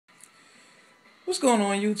What's going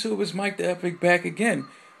on, YouTube? It's Mike the Epic back again.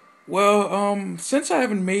 Well, since I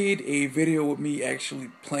haven't made a video with me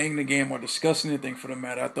actually playing the game or discussing anything for the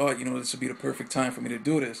matter, I thought, this would be the perfect time for me to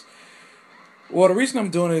do this. Well, the reason I'm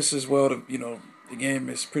doing this is, well, the game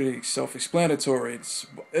is pretty self-explanatory.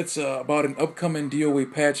 It's about an upcoming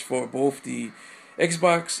DOA patch for both the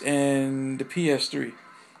Xbox and the PS3.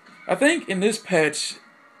 I think in this patch,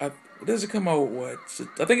 does it come out what?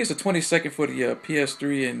 I think it's the 22nd for the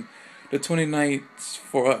PS3 and the 29th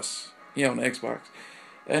for us, on the Xbox.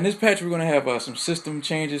 And this patch we're gonna have some system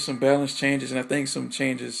changes, some balance changes, and I think some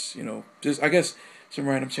changes, just I guess some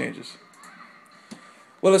random changes.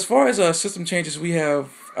 Well, as far as system changes, we have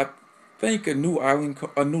I think a new island,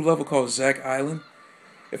 a new level called Zack Island.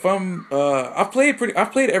 If I've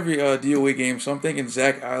played every DOA game, so I'm thinking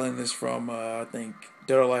Zack Island is from I think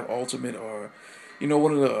Dead or Alive Ultimate or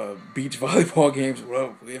one of the beach volleyball games.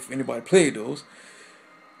 Well, if anybody played those,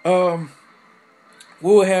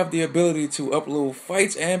 we'll have the ability to upload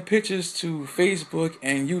fights and pictures to Facebook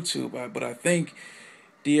and YouTube. But I think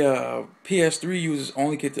the PS3 users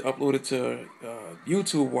only get to upload it to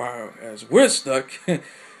YouTube, whereas we're stuck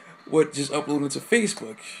with just uploading it to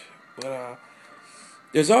Facebook. But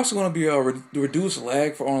there's also going to be a reduced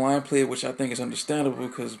lag for online play, which I think is understandable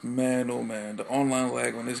because, man, oh man, the online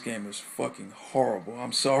lag on this game is fucking horrible.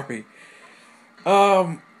 I'm sorry.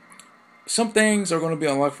 Some things are going to be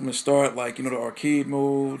unlocked from the start, like, the arcade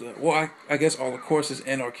mode. Well, I guess all the courses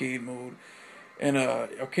in arcade mode. And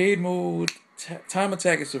arcade mode, time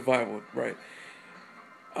attack, and survival, right?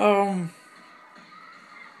 I'm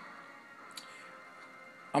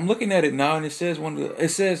looking at it now, and it says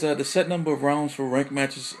the set number of rounds for ranked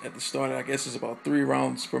matches at the start, I guess, is about 3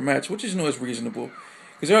 rounds per match, which is reasonable,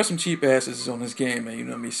 because there are some cheap asses on this game,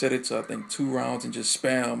 and set it to I think 2 rounds and just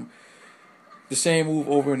spam the same move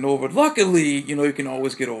over and over. Luckily, you can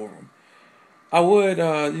always get over them. I would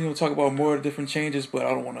talk about more different changes, but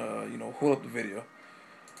I don't want to hold up the video.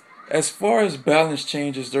 As far as balance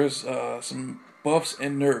changes, there's some buffs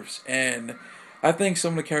and nerfs, and I think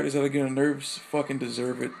some of the characters that are getting nerfs fucking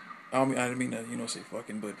deserve it. I didn't mean to, say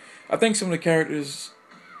fucking, but I think some of the characters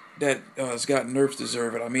that has got nerfs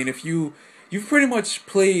deserve it. I mean, if you've pretty much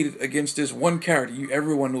played against this one character,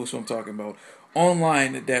 everyone knows what I'm talking about,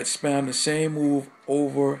 online, that spam the same move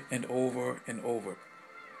over and over and over.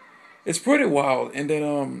 It's pretty wild. And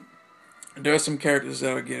then there are some characters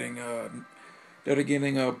that are getting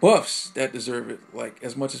buffs that deserve it, like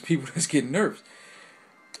as much as people that's getting nerfs.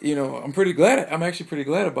 I'm actually pretty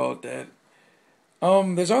glad about that.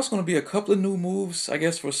 There's also going to be a couple of new moves, I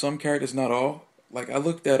guess, for some characters, not all. Like, I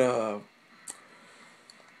looked at, I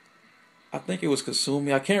think it was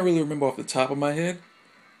Kasumi. I can't really remember off the top of my head.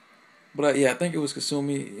 But, I think it was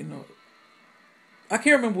Kasumi, I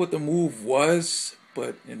can't remember what the move was,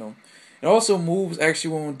 but, And also, moves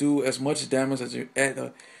actually won't do as much damage as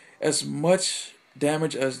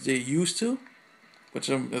they used to. Which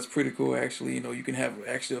that's pretty cool, actually. You can have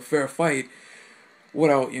actually a fair fight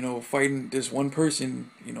without, fighting this one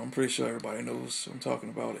person. I'm pretty sure everybody knows what I'm talking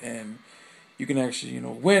about. And you can actually,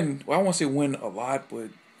 win. Well, I won't say win a lot, but,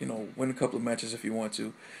 win a couple of matches if you want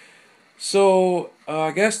to. So,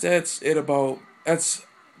 I guess that's it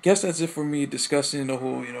for me discussing the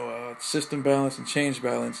whole, system balance and change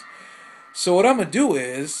balance. So what I'm going to do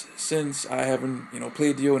is, since I haven't,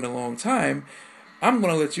 played Dio in a long time, I'm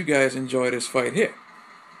going to let you guys enjoy this fight here.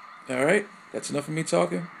 Alright, that's enough of me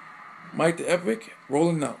talking. Mike the Epic,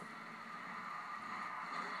 rolling now.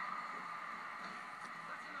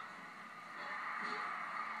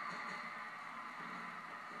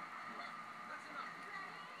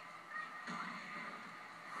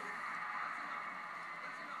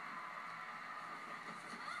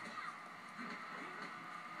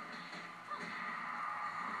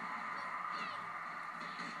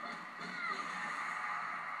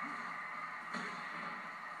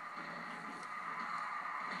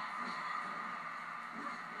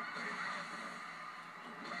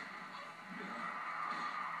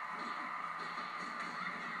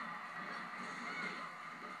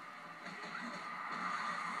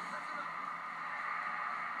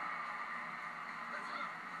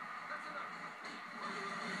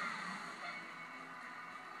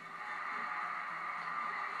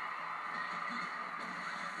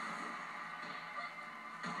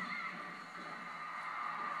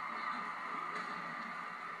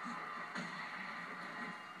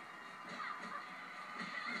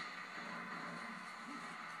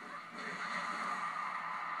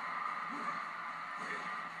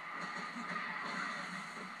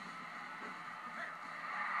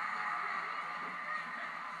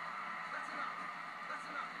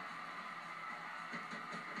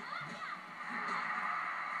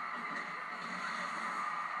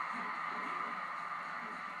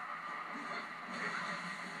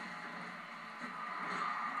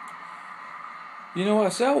 You know, I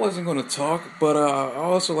said I wasn't going to talk, but I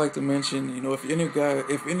also like to mention, if any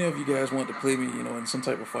of you guys want to play me, in some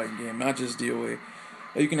type of fighting game, not just DOA,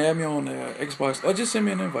 you can add me on Xbox, or just send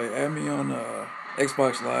me an invite. Add me on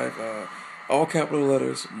Xbox Live, all capital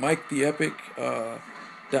letters, Mike the Epic. The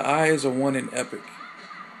I is a one in Epic.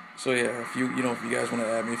 So yeah, if you guys want to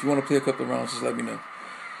add me, if you want to play a couple of rounds, just let me know.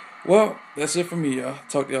 Well, that's it for me, y'all.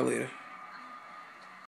 Talk to y'all later.